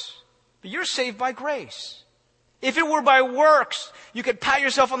works. But you're saved by grace. If it were by works, you could pat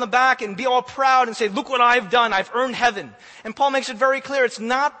yourself on the back and be all proud and say, look what I've done. I've earned heaven. And Paul makes it very clear. It's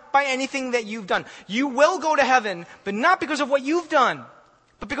not by anything that you've done. You will go to heaven, but not because of what you've done,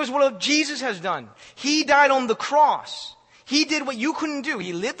 but because of what Jesus has done. He died on the cross. He did what you couldn't do.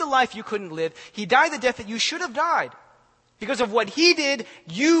 He lived the life you couldn't live. He died the death that you should have died. Because of what He did,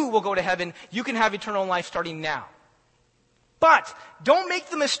 you will go to heaven. You can have eternal life starting now. But don't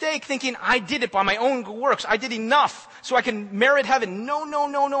make the mistake thinking, I did it by my own good works. I did enough so I can merit heaven.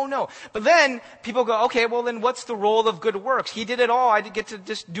 No. But then people go, okay, well then what's the role of good works? He did it all. I get to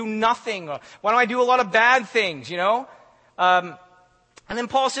just do nothing. Or, why don't I do a lot of bad things, And then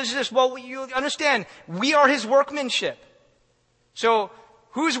Paul says this, well, you understand, we are His workmanship. So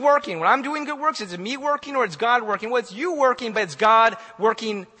who's working? When I'm doing good works, is it me working or it's God working? Well, it's you working, but it's God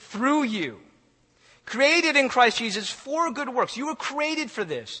working through you. Created in Christ Jesus for good works. You were created for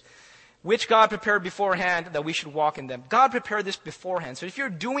this, which God prepared beforehand that we should walk in them. God prepared this beforehand. So if you're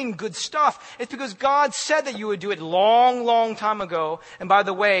doing good stuff, it's because God said that you would do it long time ago. And by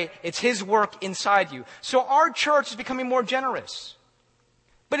the way, it's His work inside you. So our church is becoming more generous.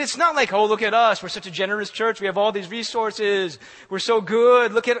 But it's not like, oh, look at us. We're such a generous church. We have all these resources. We're so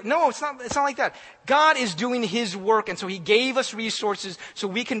good. Look at it. No, it's not like that. God is doing His work. And so He gave us resources so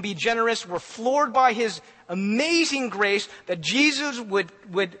we can be generous. We're floored by His amazing grace that Jesus would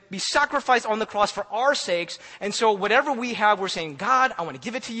be sacrificed on the cross for our sakes. And so whatever we have, we're saying, God, I want to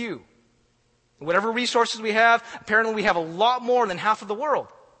give it to you. Whatever resources we have, apparently we have a lot more than half of the world.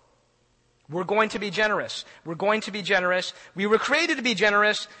 We're going to be generous. We're going to be generous. We were created to be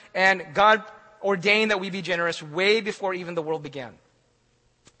generous, and God ordained that we be generous way before even the world began.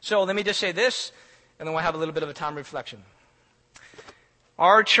 So let me just say this, and then we'll have a little bit of a time reflection.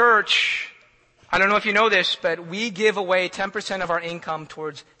 Our church, I don't know if you know this, but we give away 10% of our income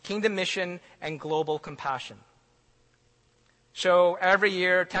towards kingdom mission and global compassion. So every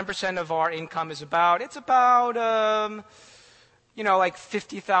year, 10% of our income is about like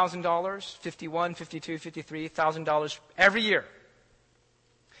 $50,000, $51,000, $52,000, $53,000 every year.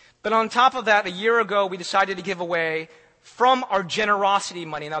 But on top of that, a year ago, we decided to give away from our generosity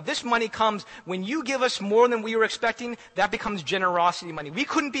money. Now, this money comes when you give us more than we were expecting, that becomes generosity money. We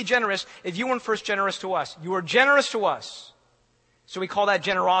couldn't be generous if you weren't first generous to us. You were generous to us. So we call that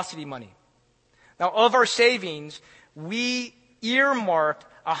generosity money. Now, of our savings, we earmarked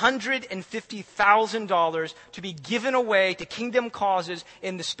 $150,000 to be given away to kingdom causes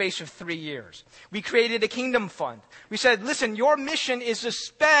in the space of 3 years. We created a kingdom fund. We said, listen, your mission is to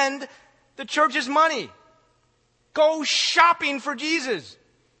spend the church's money. Go shopping for Jesus.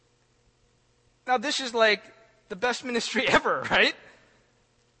 Now, this is like the best ministry ever, right?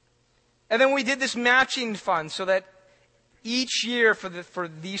 And then we did this matching fund so that each year for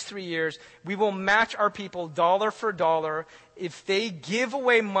these 3 years, we will match our people dollar for dollar if they give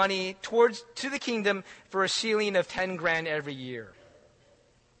away money to the kingdom for a ceiling of $10,000 every year.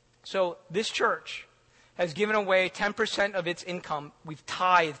 So this church has given away 10% of its income. We've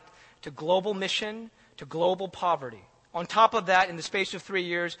tithed to global mission, to global poverty. On top of that, in the space of 3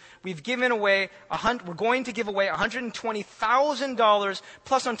 years, we're going to give away $120,000,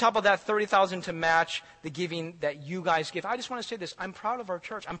 plus on top of that, $30,000 to match the giving that you guys give. I just want to say this. I'm proud of our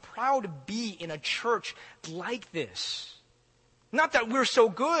church. I'm proud to be in a church like this. Not that we're so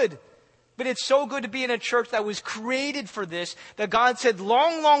good, but it's so good to be in a church that was created for this, that God said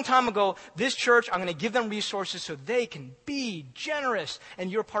long time ago, this church, I'm going to give them resources so they can be generous, and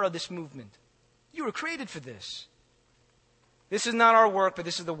you're part of this movement. You were created for this. This is not our work, but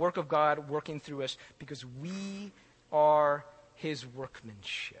this is the work of God working through us because we are His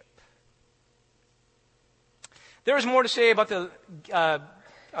workmanship. There is more to say about the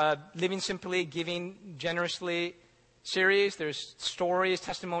Living Simply, Giving Generously series. There's stories,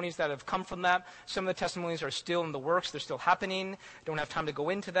 testimonies that have come from that. Some of the testimonies are still in the works. They're still happening. I don't have time to go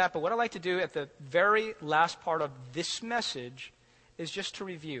into that. But what I'd like to do at the very last part of this message is just to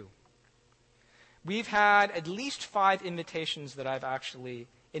review. We've had at least 5 invitations that I've actually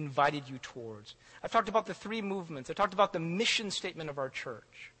invited you towards. I've talked about the 3 movements. I talked about the mission statement of our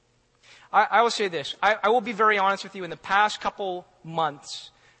church. I will say this. I will be very honest with you. In the past couple months,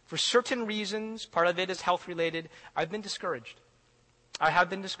 for certain reasons, part of it is health-related, I've been discouraged. I have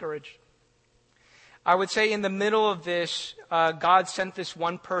been discouraged. I would say in the middle of this, God sent this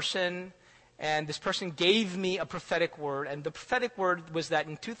one person, and this person gave me a prophetic word. And the prophetic word was that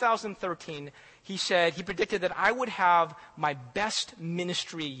in 2013, he predicted that I would have my best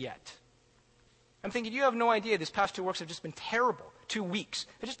ministry yet. I'm thinking, you have no idea. These past 2 weeks have just been terrible. 2 weeks.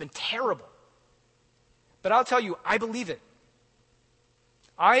 They've just been terrible. But I'll tell you, I believe it.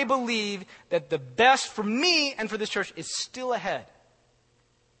 I believe that the best for me and for this church is still ahead.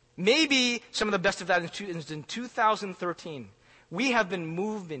 Maybe some of the best of that is in 2013. We have been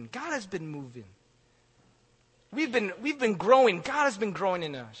moving. God has been moving. We've been growing. God has been growing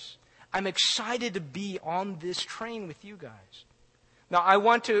in us. I'm excited to be on this train with you guys. Now, I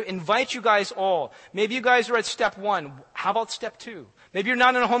want to invite you guys all. Maybe you guys are at step 1. How about step 2? Maybe you're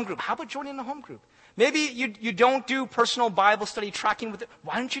not in a home group. How about joining a home group? Maybe you don't do personal Bible study tracking with it.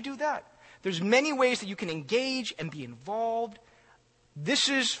 Why don't you do that? There's many ways that you can engage and be involved. This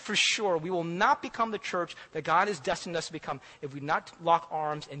is for sure. We will not become the church that God has destined us to become if we not lock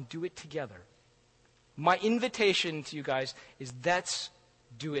arms and do it together. My invitation to you guys is let's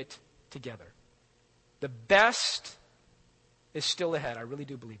do it together. The best is still ahead. I really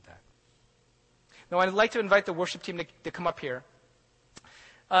do believe that. Now, I'd like to invite the worship team to come up here.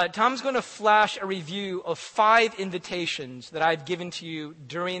 Tom's going to flash a review of 5 invitations that I've given to you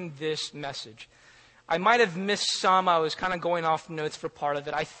during this message. I might have missed some. I was kind of going off notes for part of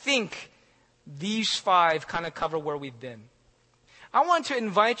it. I think these 5 kind of cover where we've been. I want to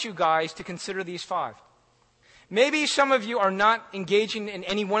invite you guys to consider these 5. Maybe some of you are not engaging in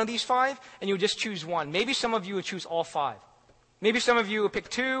any one of these 5, and you would just choose one. Maybe some of you would choose all 5. Maybe some of you would pick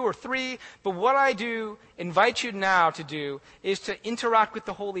 2 or 3. But what I do, invite you now to do, is to interact with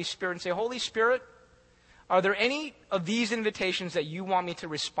the Holy Spirit and say, Holy Spirit, are there any of these invitations that you want me to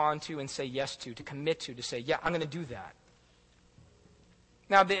respond to and say yes to commit to say, yeah, I'm going to do that?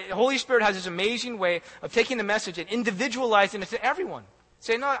 Now, the Holy Spirit has this amazing way of taking the message and individualizing it to everyone.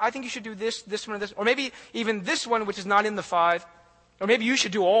 Say, no, I think you should do this one, or this. Or maybe even this one, which is not in the 5. Or maybe you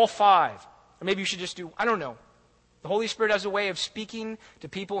should do all 5. Or maybe you should just do, I don't know. The Holy Spirit has a way of speaking to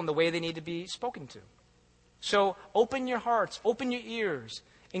people in the way they need to be spoken to. So open your hearts, open your ears,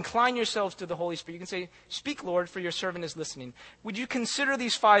 incline yourselves to the Holy Spirit. You can say, speak, Lord, for your servant is listening. Would you consider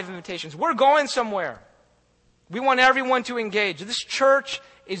these 5 invitations? We're going somewhere. We want everyone to engage. This church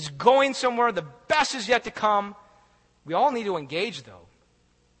is going somewhere. The best is yet to come. We all need to engage, though.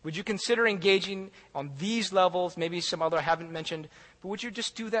 Would you consider engaging on these levels? Maybe some other I haven't mentioned. But would you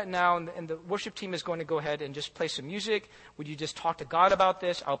just do that now? And the worship team is going to go ahead and just play some music. Would you just talk to God about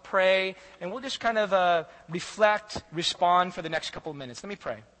this? I'll pray. And we'll just kind of reflect, respond for the next couple of minutes. Let me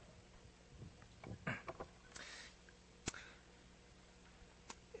pray.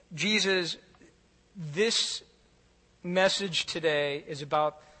 Jesus, this message today is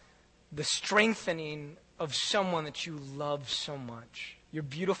about the strengthening of someone that you love so much. Your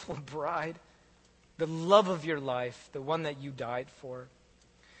beautiful bride, the love of your life, the one that you died for.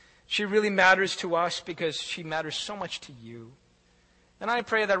 She really matters to us because she matters so much to you. And I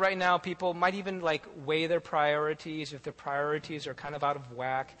pray that right now people might even weigh their priorities, if their priorities are kind of out of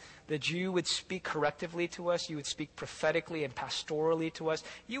whack, that you would speak correctively to us, you would speak prophetically and pastorally to us.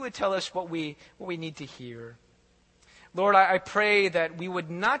 You would tell us what we need to hear. Lord, I pray that we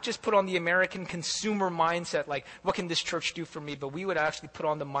would not just put on the American consumer mindset, like, what can this church do for me? But we would actually put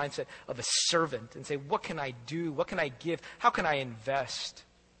on the mindset of a servant and say, what can I do? What can I give? How can I invest?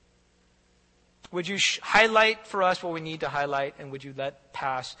 Would you highlight for us what we need to highlight, and would you let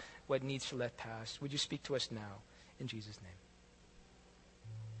pass what needs to let pass? Would you speak to us now? In Jesus' name.